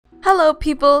Hello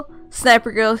people,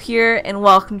 Sniper Girl here and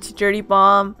welcome to Dirty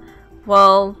Bomb.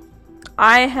 Well,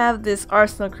 I have this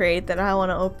arsenal crate that I want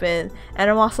to open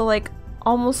and I'm also like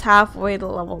almost halfway to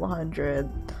level 100.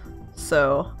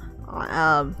 So,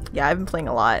 yeah, I've been playing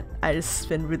a lot. I just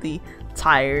been really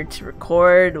tired to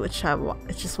record, which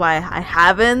it's just why I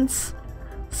haven't.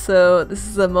 So this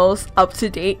is the most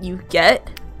up-to-date you get.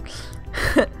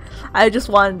 I just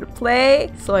wanted to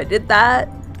play, so I did that.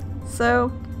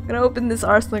 So I'm gonna open this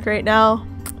arsenal crate now.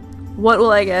 What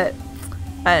will I get?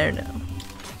 I don't know.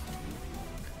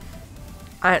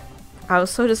 I was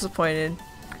so disappointed.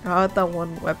 I got that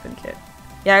one weapon kit.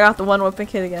 Yeah, I got the one weapon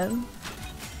kit again.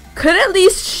 Could at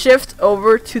least shift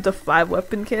over to the 5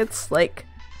 weapon kits. Like,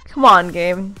 come on,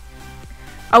 game.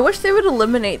 I wish they would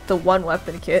eliminate the 1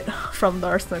 weapon kit from the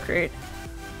arsenal crate.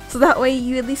 So that way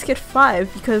you at least get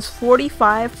 5, because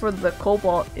 45 for the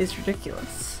cobalt is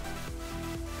ridiculous.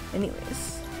 Anyways,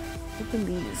 open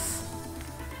these.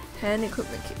 10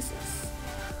 equipment cases.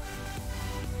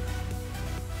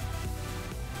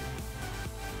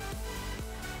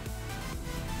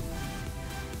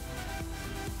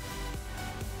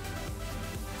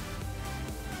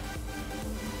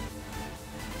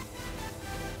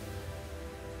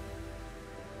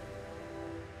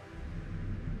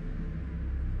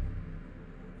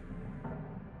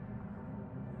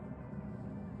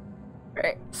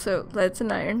 Right, so leads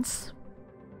and irons.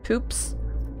 Poops.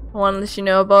 I want to let you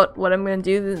know about what I'm going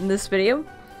to do in this video.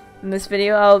 In this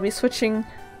video, I'll be switching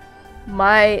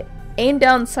my aim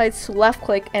down sights to left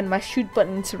click and my shoot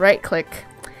button to right click.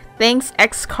 Thanks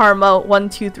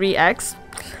xkarma123x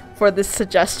for this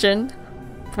suggestion.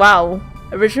 Wow.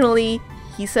 Originally,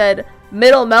 he said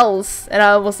middle mouse, and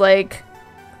I was like,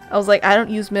 I don't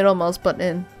use middle mouse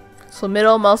button. So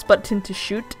middle mouse button to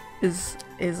shoot is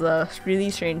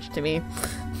really strange to me.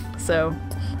 So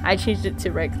I changed it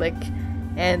to right click,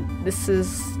 and this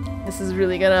is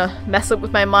really gonna mess up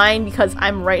with my mind because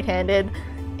I'm right-handed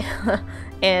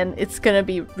and it's gonna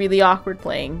be really awkward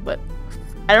playing, but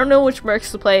I don't know which mercs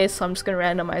to play, so I'm just gonna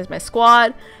randomize my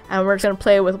squad and we're just gonna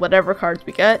play with whatever cards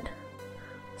we get.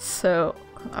 So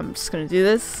I'm just gonna do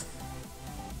this.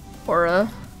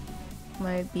 Aura,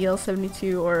 my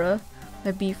BL72 Aura,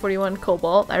 my B41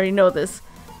 Cobalt. I already know this.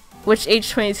 Which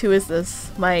H22 is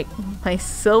this? My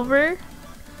silver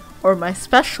or my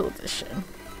special edition?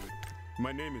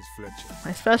 My name is Fletcher.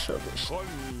 My special edition. Call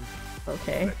me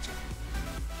Okay.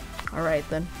 Fletcher. Alright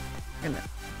then. I'm gonna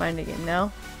find a game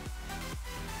now.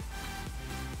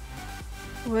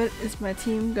 What is my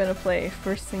team gonna play?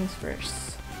 First things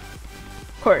first.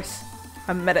 Of course,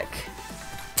 I'm medic.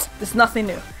 There's nothing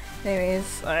new.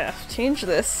 Anyways, I have to change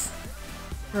this.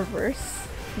 Reverse.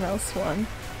 Mouse 1.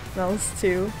 Mouse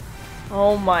 2.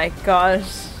 Oh my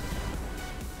gosh.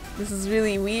 This is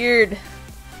really weird.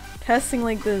 Testing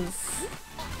like this.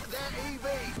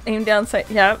 Aim down sight.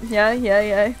 Yeah.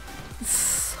 It's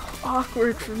so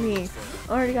awkward for me.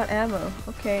 I already got ammo.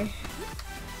 Okay.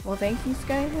 Well, thank you,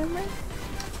 Skyhammer.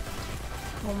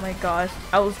 Oh my gosh.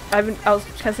 I was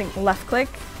testing left click.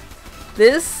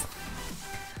 This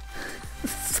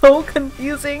is so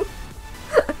confusing.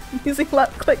 Using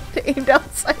left click to aim down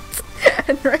sights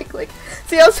and right click.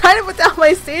 See, I was trying to put down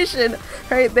my station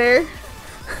right there.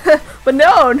 But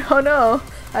no.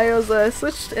 I was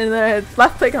switched and then I had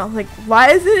left click and I was like,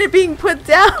 why isn't it being put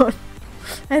down?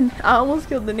 And I almost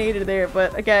killed the nader there,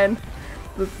 but again,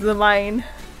 the mind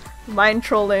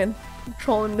trolling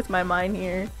with my mind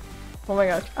here. Oh my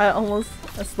gosh, I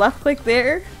left click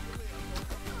there.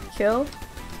 Kill.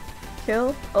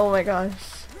 Oh my gosh.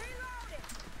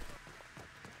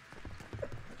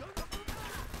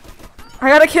 I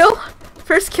got a kill!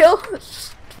 First kill!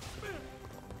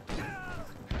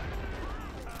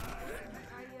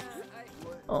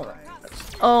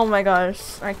 Oh my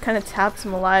gosh. I kind of tapped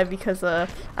him alive because I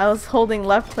was holding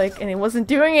left click and it wasn't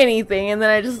doing anything, and then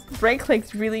I just right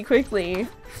clicked really quickly.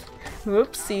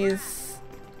 Whoopsies.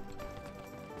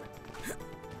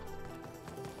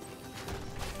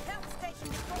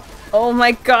 Oh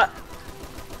my god!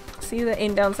 See the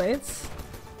aim down sights?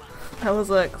 I was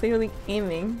clearly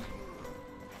aiming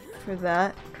for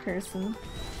that person.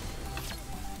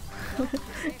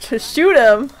 To shoot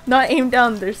him, not aim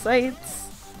down their sights.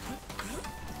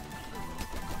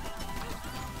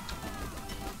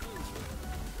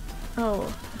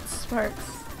 Oh, it's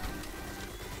sparks.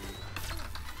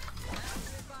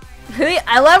 Really?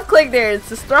 I left click there,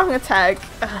 it's a strong attack.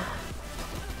 Ugh.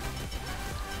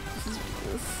 This is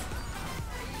ridiculous.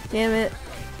 Damn it.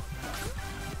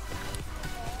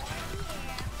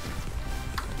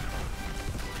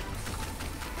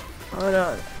 Oh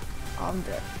no, I'm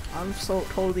dead. I'm so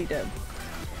totally dead.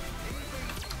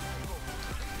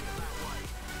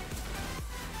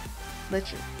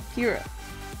 Fletcher. Kira.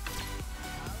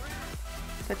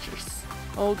 Fletchers.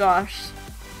 Oh gosh.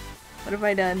 What have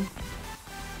I done?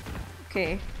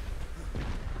 Okay.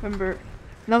 Remember,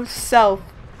 no self.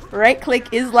 Right click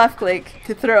is left click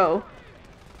to throw.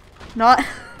 Not.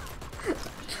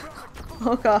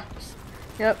 Oh gosh.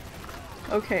 Yep.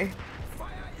 Okay.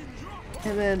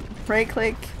 And then right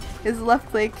click is left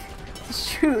click to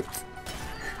shoot.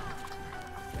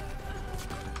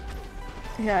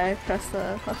 Yeah, I pressed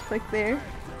the left click there.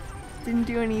 Didn't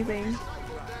do anything.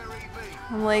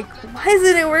 I'm like, why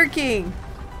isn't it working?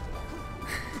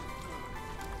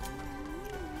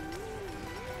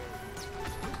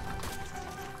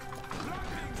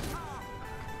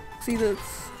 See this?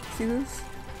 See this?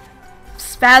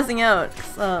 Spazzing out.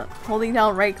 Holding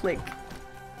down right click.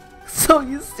 So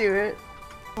used to it.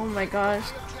 Oh my gosh.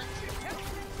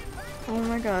 Oh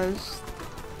my gosh.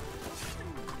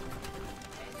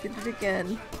 Did it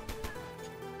again.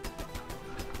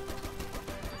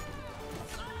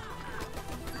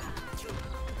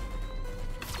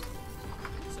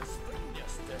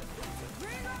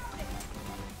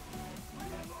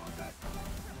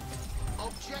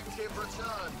 Objective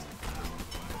returned.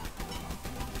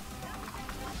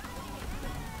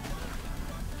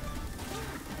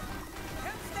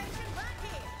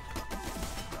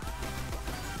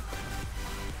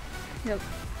 Yep.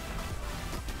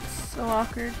 So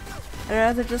awkward. I'd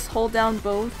rather just hold down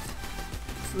both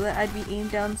so that I'd be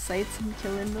aimed down sights and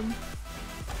killing them.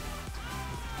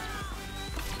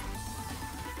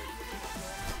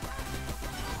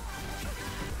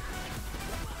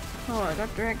 Oh, I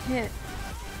got direct hit.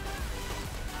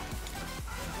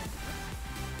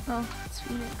 Oh, it's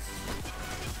Phoenix.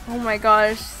 Oh my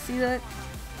gosh, see that?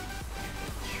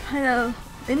 Trying to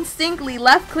instinctly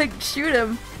left click shoot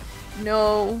him.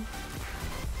 No.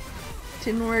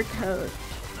 Didn't work out.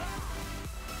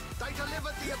 They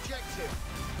delivered the objective.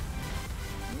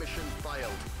 Mission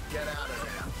failed. Get out of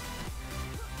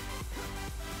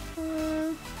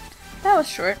there. That was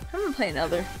short. I'm gonna play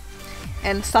another.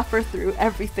 And suffer through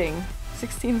everything.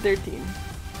 16-13.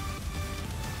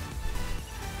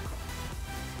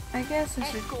 I guess I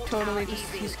should totally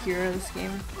just use Kira this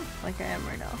game, like I am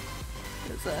right now.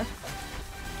 Because,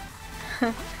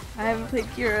 I haven't played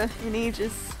Kira in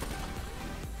ages.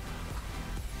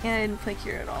 And I didn't play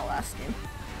Kira at all last game.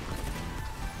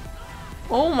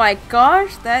 Oh my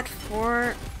gosh, that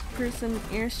 4-person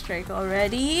airstrike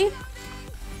already?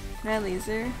 Can I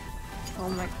laser? Oh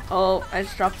my, oh, I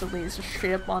just dropped the laser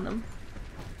straight up on him.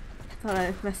 I thought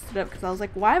I messed it up because I was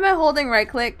like, why am I holding right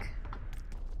click?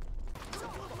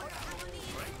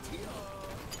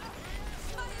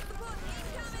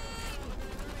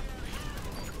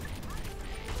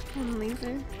 One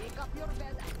laser.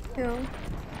 Kill.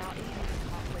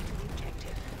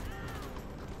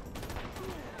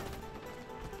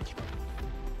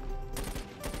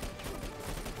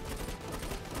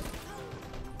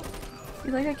 I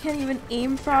feel like I can't even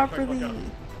aim properly.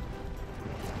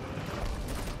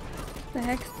 What the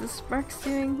heck is the Sparks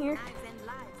doing here?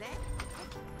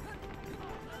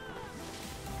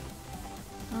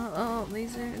 Oh, oh,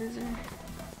 laser, laser.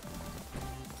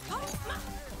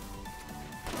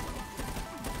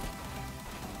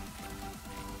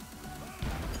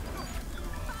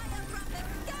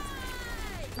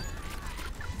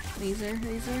 Laser,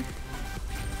 laser.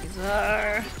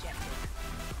 Laser.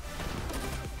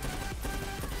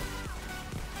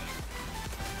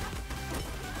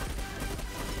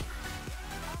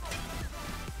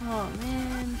 Oh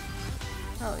man.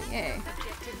 Oh yay.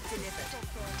 Objective delivered.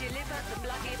 Deliver the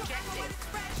bloody objective.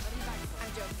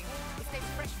 I'm joking. It stays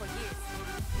fresh for years.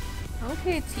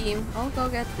 Okay team, I'll go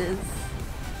get this.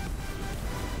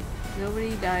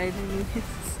 Nobody died anyways.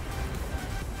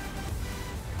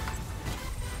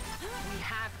 We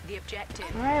have the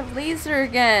objective. I have laser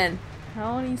again. I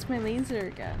want to use my laser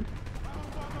again.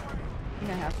 I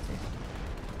think I have to.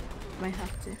 Might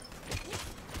have to.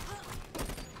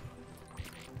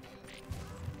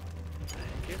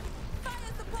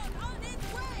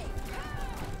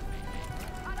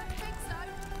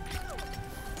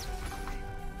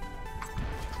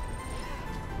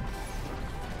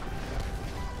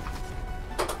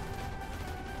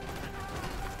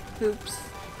 Oops.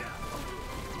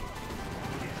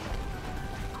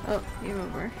 Oh, game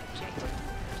over.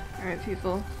 Alright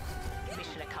people.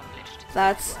 Mission accomplished.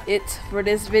 That's it for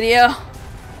this video.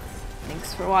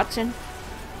 Thanks for watching.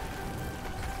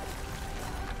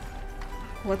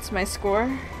 What's my score?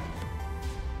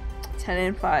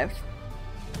 10-5.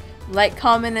 Like,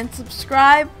 comment, and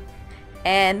subscribe.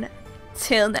 And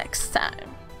till next time.